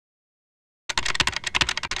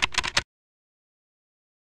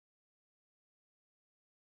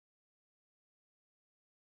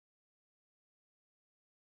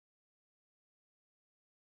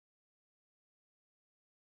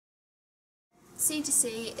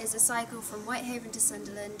C2C is a cycle from Whitehaven to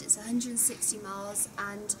Sunderland. It's 160 miles,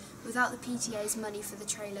 and without the PTA's money for the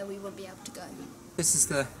trailer we won't be able to go. This is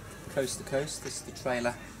the coast to coast. This is the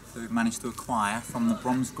trailer that we've managed to acquire from the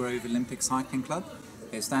Bromsgrove Olympic Cycling Club.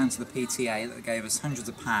 It's down to the PTA that gave us hundreds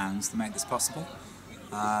of pounds to make this possible.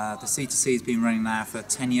 The C2C has been running now for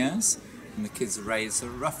 10 years, and the kids have raised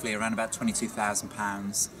roughly around about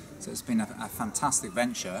 £22,000. So it's been a fantastic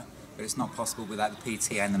venture, but it's not possible without the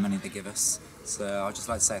PTA and the money they give us. So I'd just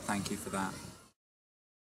like to say thank you for that.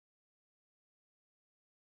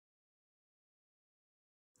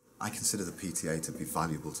 I consider the PTA to be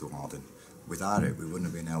valuable to Arden. Without it, we wouldn't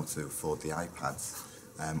have been able to afford the iPads,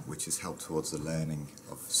 which has helped towards the learning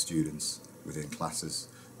of students within classes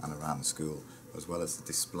and around the school, as well as the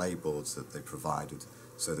display boards that they provided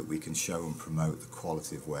so that we can show and promote the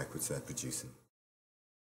quality of work which they're producing.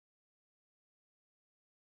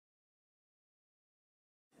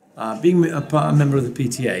 Being a member of the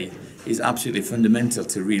PTA is absolutely fundamental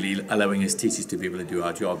to really allowing us teachers to be able to do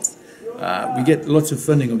our jobs. We get lots of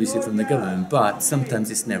funding obviously from the government, but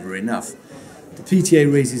sometimes it's never enough. The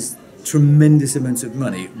PTA raises tremendous amounts of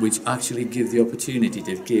money which actually give the opportunity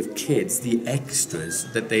to give kids the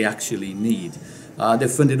extras that they actually need.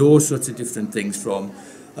 They've funded all sorts of different things, from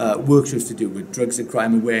workshops to do with drugs and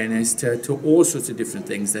crime awareness to all sorts of different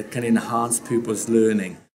things that can enhance pupils'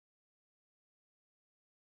 learning.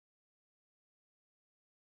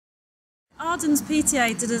 Arden's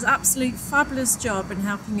PTA did an absolute fabulous job in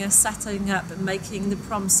helping us setting up and making the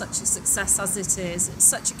prom such a success as it is. It's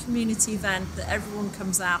such a community event that everyone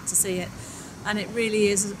comes out to see it, and it really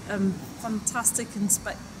is a fantastic and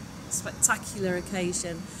spectacular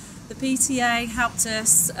occasion. The PTA helped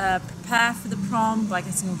us prepare for the prom by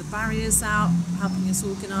getting all the barriers out, helping us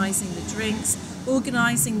organising the drinks,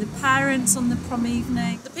 organising the parents on the prom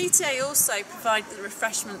evening. The PTA also provided the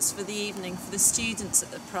refreshments for the evening for the students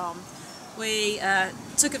at the prom. We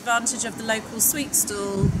took advantage of the local sweet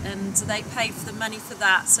stall, and they paid for the money for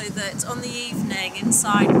that, so that on the evening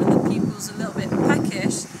inside, when the pupils are a little bit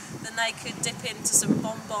peckish, then they could dip into some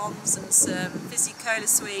bonbons and some fizzy cola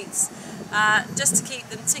sweets, just to keep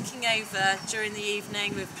them ticking over during the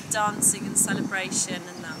evening with dancing and celebration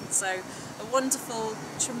and that. So a wonderful,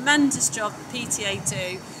 tremendous job the PTA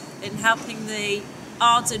do in helping the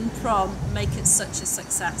Arden prom make it such a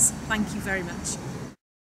success. Thank you very much.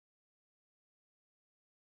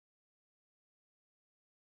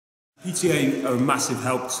 PTA are a massive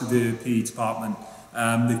help to the PE department.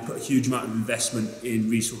 They've put a huge amount of investment in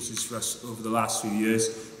resources for us over the last few years.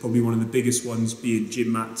 Probably one of the biggest ones being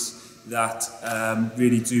gym mats that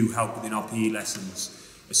really do help within our PE lessons.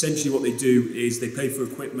 Essentially what they do is they pay for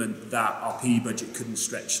equipment that our PE budget couldn't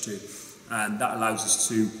stretch to, and that allows us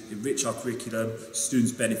to enrich our curriculum.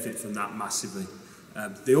 Students benefit from that massively.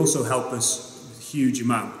 They also help us with a huge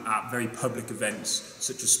amount at very public events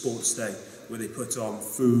such as Sports Day, where they put on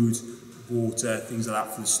food, water, things like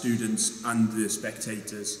that for the students and the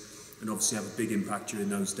spectators, and obviously have a big impact during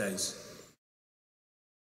those days.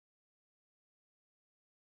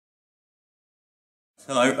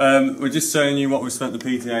 Hello, we're just showing you what we've spent the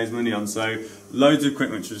PTA's money on. So loads of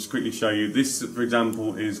equipment to just quickly show you. This, for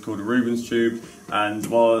example, is called a Rubens tube, and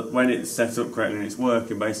when it's set up correctly and it's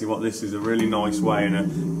working, basically what this is a really nice way and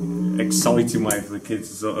an exciting way for the kids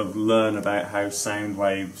to sort of learn about how sound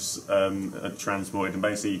waves are transported, and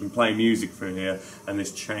basically you can play music through here and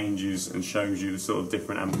this changes and shows you the sort of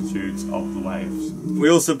different amplitudes of the waves. We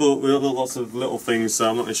also bought lots of little things, so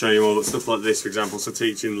I'm not going to show you all, but stuff like this, for example, so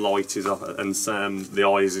teaching light is up, and the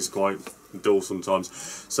eyes is quite dull sometimes,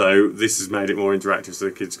 so this has made it more interactive so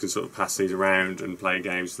the kids can sort of pass these around and play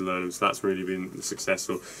games to learn them, so that's really been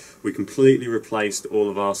successful. We completely replaced all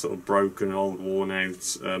of our sort of broken, old, worn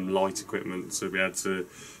out light equipment to be able to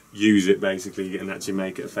use it basically and actually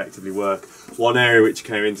make it effectively work. One area which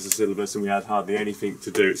came into the syllabus and we had hardly anything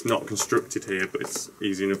to do, it's not constructed here but it's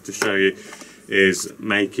easy enough to show you, is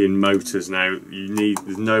making motors. Now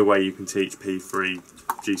there's no way you can teach P3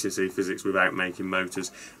 GCSE physics without making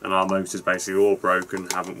motors, and our motors basically all broken,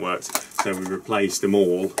 haven't worked, so we replaced them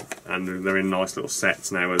all, and they're in nice little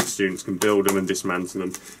sets now where the students can build them and dismantle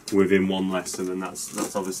them within one lesson, and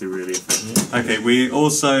that's obviously really effective. Okay, we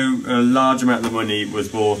also, a large amount of the money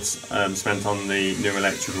was spent on the new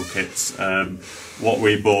electrical kits. What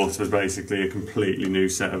we bought was basically a completely new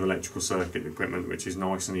set of electrical circuit equipment, which is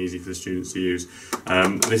nice and easy for the students to use.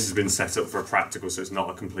 This has been set up for a practical, so it's not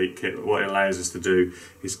a complete kit, but what it allows us to do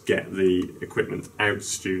is get the equipment out to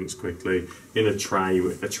students quickly in a trolley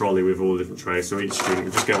with all the different trays. So each student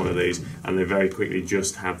can just get one of these and they very quickly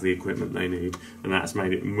just have the equipment they need, and that's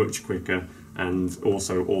made it much quicker, and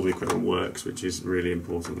also all the equipment works, which is really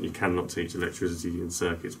important. You cannot teach electricity in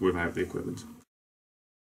circuits without the equipment.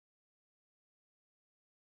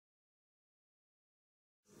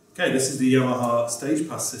 Okay, this is the Yamaha Stage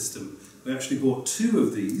Pass system. We actually bought 2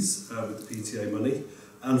 of these with the PTA money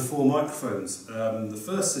and 4 microphones. The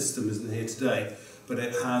first system isn't here today, but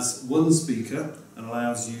it has 1 speaker and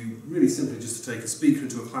allows you really simply just to take a speaker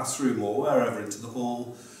into a classroom or wherever, into the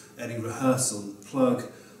hall, any rehearsal,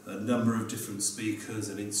 plug a number of different speakers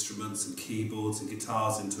and instruments and keyboards and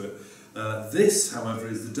guitars into it. This, however,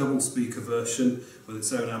 is the double speaker version with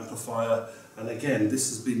its own amplifier, and again, this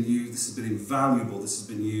has been invaluable. This has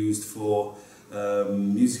been used for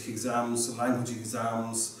music exams, language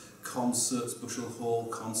exams, concerts, Bushell Hall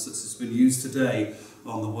concerts. It's been used today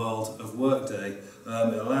on the World of Work Day.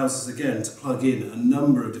 It allows us again to plug in a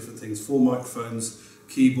number of different things: 4 microphones,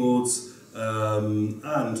 keyboards,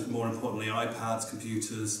 and more importantly iPads,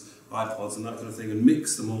 computers, iPods and that kind of thing, and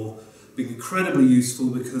mix them all. Being incredibly useful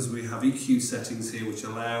because we have EQ settings here which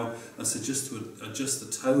allow us to adjust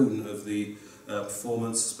the tone of the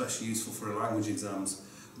performance, especially useful for language exams.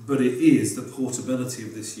 But it is the portability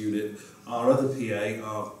of this unit. Our other PA,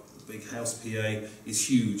 our big house PA, is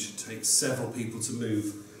huge. It takes several people to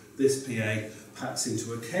move. This PA packs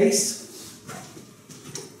into a case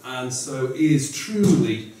and so is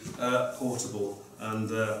truly portable.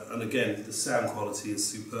 And again, the sound quality is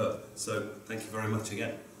superb. So thank you very much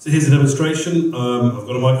again. So here's a demonstration. I've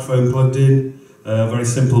got a microphone plugged in. Very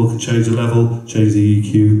simple. Can change the level, change the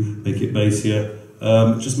EQ, make it bassier.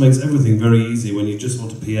 It just makes everything very easy when you just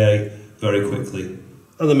want a PA very quickly.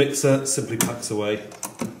 And the mixer simply packs away,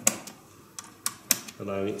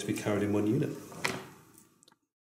 allowing it to be carried in one unit.